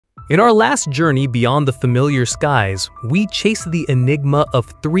In our last journey beyond the familiar skies, we chased the enigma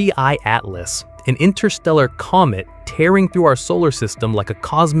of 3I Atlas, an interstellar comet tearing through our solar system like a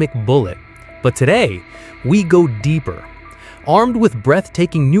cosmic bullet. But today, we go deeper. Armed with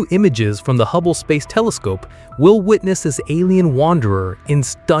breathtaking new images from the Hubble Space Telescope, we'll witness this alien wanderer in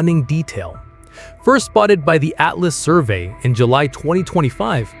stunning detail. First spotted by the Atlas survey in July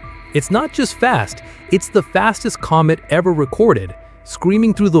 2025, it's not just fast, it's the fastest comet ever recorded,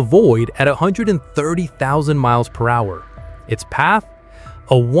 screaming through the void at 130,000 miles per hour. Its path?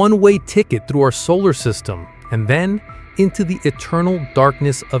 A one-way ticket through our solar system, and then into the eternal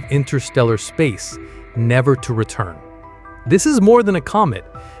darkness of interstellar space, never to return. This is more than a comet.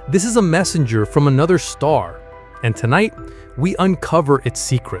 This is a messenger from another star. And tonight, we uncover its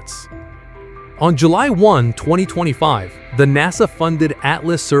secrets. On July 1, 2025, the NASA-funded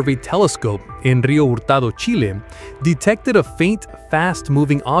Atlas Survey Telescope in Rio Hurtado, Chile, detected a faint,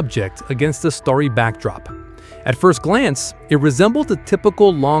 fast-moving object against a starry backdrop. At first glance, it resembled a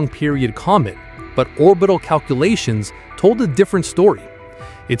typical long-period comet, but orbital calculations told a different story.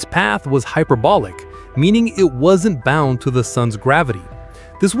 Its path was hyperbolic, meaning it wasn't bound to the sun's gravity.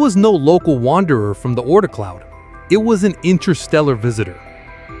 This was no local wanderer from the Oort cloud. It was an interstellar visitor.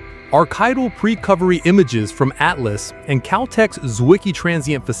 Archival pre-covery images from Atlas and Caltech's Zwicky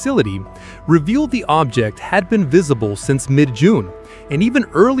Transient Facility revealed the object had been visible since mid-June, and even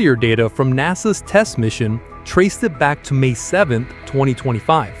earlier data from NASA's TESS mission traced it back to May 7,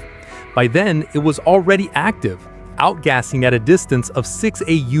 2025. By then, it was already active, outgassing at a distance of 6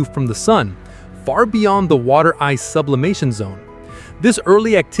 AU from the sun, far beyond the water-ice sublimation zone. This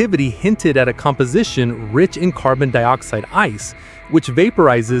early activity hinted at a composition rich in carbon dioxide ice, which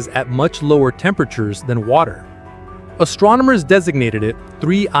vaporizes at much lower temperatures than water. Astronomers designated it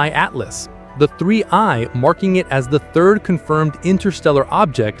 3I Atlas, the 3I marking it as the third confirmed interstellar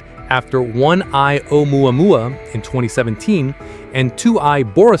object after 1I Oumuamua in 2017 and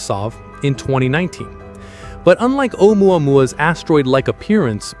 2I Borisov in 2019. But unlike Oumuamua's asteroid-like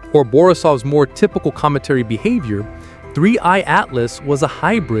appearance or Borisov's more typical cometary behavior, 3I Atlas was a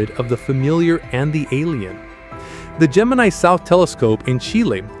hybrid of the familiar and the alien. The Gemini South Telescope in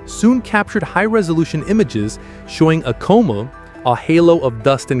Chile soon captured high-resolution images showing a coma, a halo of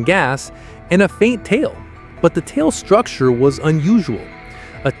dust and gas, and a faint tail. But the tail structure was unusual.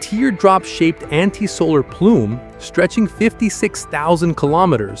 A teardrop-shaped anti-solar plume stretching 56,000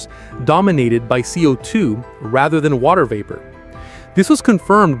 kilometers, dominated by CO2 rather than water vapor. This was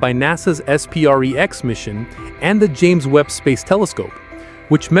confirmed by NASA's SPREX mission and the James Webb Space Telescope,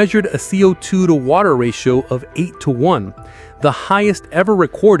 which measured a CO2 to water ratio of 8:1, the highest ever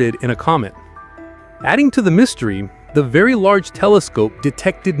recorded in a comet. Adding to the mystery, the Very Large Telescope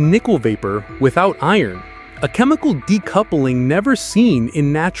detected nickel vapor without iron, a chemical decoupling never seen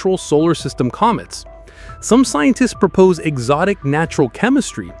in natural solar system comets. Some scientists propose exotic natural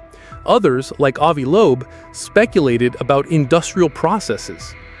chemistry. Others, like Avi Loeb, speculated about industrial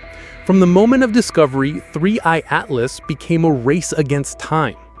processes. From the moment of discovery, 3I Atlas became a race against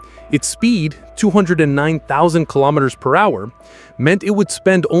time. Its speed, 209,000 kilometers per hour, meant it would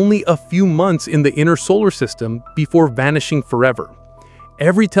spend only a few months in the inner solar system before vanishing forever.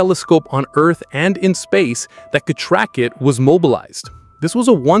 Every telescope on Earth and in space that could track it was mobilized. This was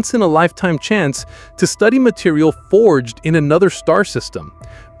a once-in-a-lifetime chance to study material forged in another star system,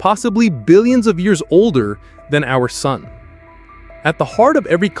 possibly billions of years older than our sun. At the heart of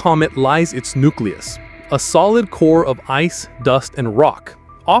every comet lies its nucleus, a solid core of ice, dust, and rock,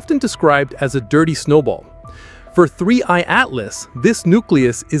 often described as a dirty snowball. For 3I Atlas, this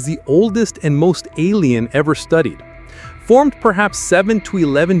nucleus is the oldest and most alien ever studied. Formed perhaps 7 to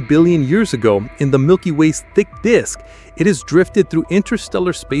 11 billion years ago in the Milky Way's thick disk, it has drifted through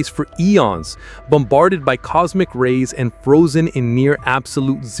interstellar space for eons, bombarded by cosmic rays and frozen in near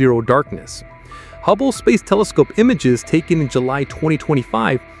absolute zero darkness. Hubble Space Telescope images taken in July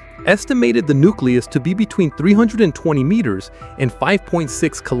 2025 estimated the nucleus to be between 320 meters and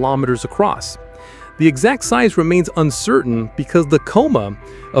 5.6 kilometers across. The exact size remains uncertain because the coma,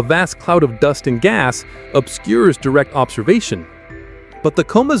 a vast cloud of dust and gas, obscures direct observation. But the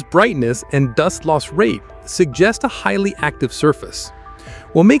coma's brightness and dust loss rate suggest a highly active surface.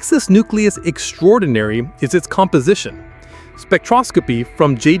 What makes this nucleus extraordinary is its composition. Spectroscopy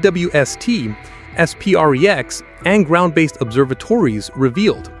from JWST, SPREX, and ground-based observatories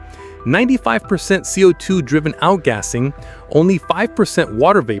revealed 95% CO2-driven outgassing, only 5%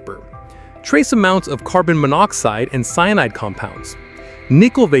 water vapor, trace amounts of carbon monoxide and cyanide compounds,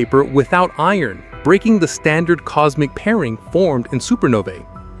 nickel vapor without iron, breaking the standard cosmic pairing formed in supernovae.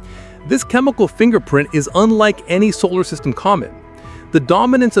 This chemical fingerprint is unlike any solar system comet. The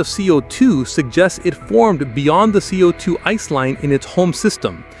dominance of CO2 suggests it formed beyond the CO2 ice line in its home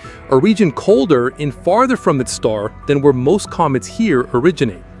system, a region colder and farther from its star than where most comets here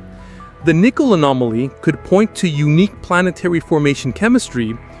originate. The nickel anomaly could point to unique planetary formation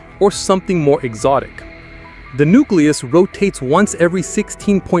chemistry or something more exotic. The nucleus rotates once every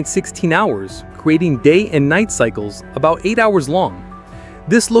 16.16 hours, creating day and night cycles about 8 hours long.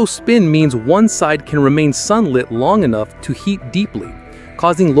 This low spin means one side can remain sunlit long enough to heat deeply,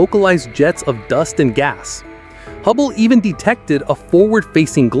 causing localized jets of dust and gas. Hubble even detected a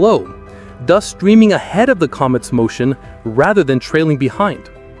forward-facing glow, dust streaming ahead of the comet's motion rather than trailing behind.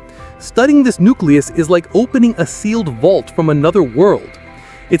 Studying this nucleus is like opening a sealed vault from another world.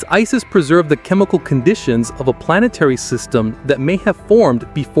 Its ices preserve the chemical conditions of a planetary system that may have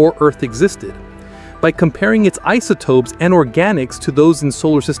formed before Earth existed. By comparing its isotopes and organics to those in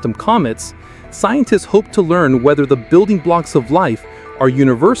solar system comets, scientists hope to learn whether the building blocks of life are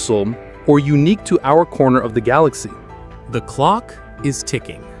universal or unique to our corner of the galaxy. The clock is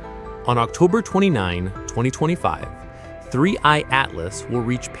ticking. On October 29, 2025, 3I Atlas will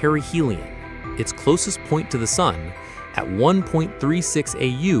reach perihelion, its closest point to the Sun, at 1.36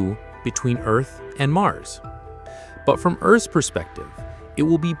 AU between Earth and Mars. But from Earth's perspective, it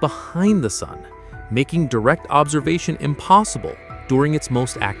will be behind the Sun, making direct observation impossible during its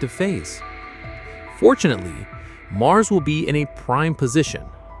most active phase. Fortunately, Mars will be in a prime position.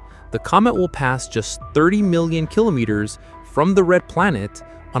 The comet will pass just 30 million kilometers from the red planet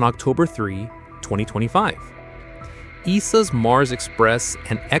on October 3, 2025. ESA's Mars Express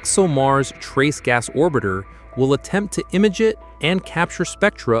and ExoMars Trace Gas Orbiter will attempt to image it and capture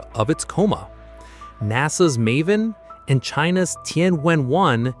spectra of its coma. NASA's MAVEN and China's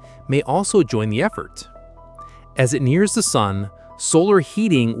Tianwen-1 may also join the effort. As it nears the Sun, solar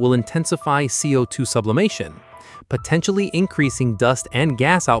heating will intensify CO2 sublimation, potentially increasing dust and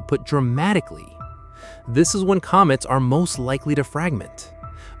gas output dramatically. This is when comets are most likely to fragment,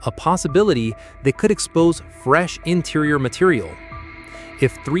 a possibility that could expose fresh interior material.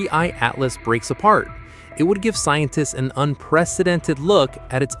 If 3I Atlas breaks apart, it would give scientists an unprecedented look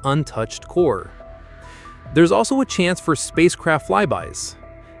at its untouched core. There's also a chance for spacecraft flybys.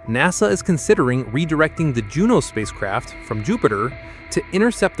 NASA is considering redirecting the Juno spacecraft from Jupiter to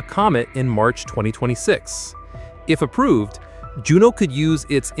intercept the comet in March 2026. If approved, Juno could use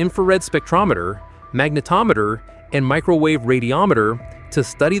its infrared spectrometer, magnetometer, and microwave radiometer to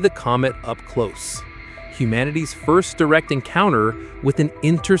study the comet up close, humanity's first direct encounter with an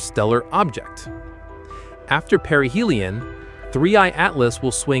interstellar object. After perihelion, 3I Atlas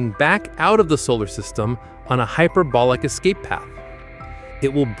will swing back out of the solar system on a hyperbolic escape path.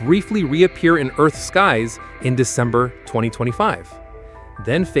 It will briefly reappear in Earth's skies in December 2025,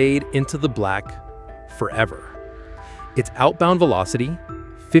 then fade into the black forever. Its outbound velocity,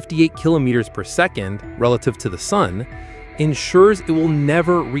 58 kilometers per second relative to the Sun, ensures it will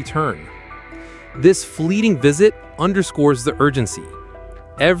never return. This fleeting visit underscores the urgency.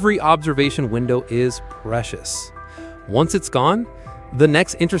 Every observation window is precious. Once it's gone, the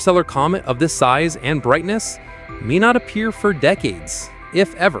next interstellar comet of this size and brightness may not appear for decades,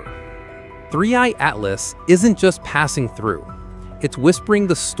 if ever. 3I Atlas isn't just passing through. It's whispering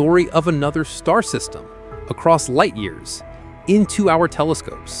the story of another star system across light years into our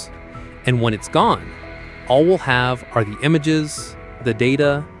telescopes. And when it's gone, all we'll have are the images, the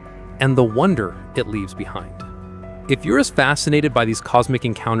data, and the wonder it leaves behind. If you're as fascinated by these cosmic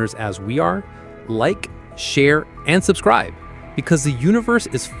encounters as we are, like, share, and subscribe, because the universe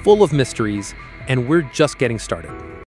is full of mysteries and we're just getting started.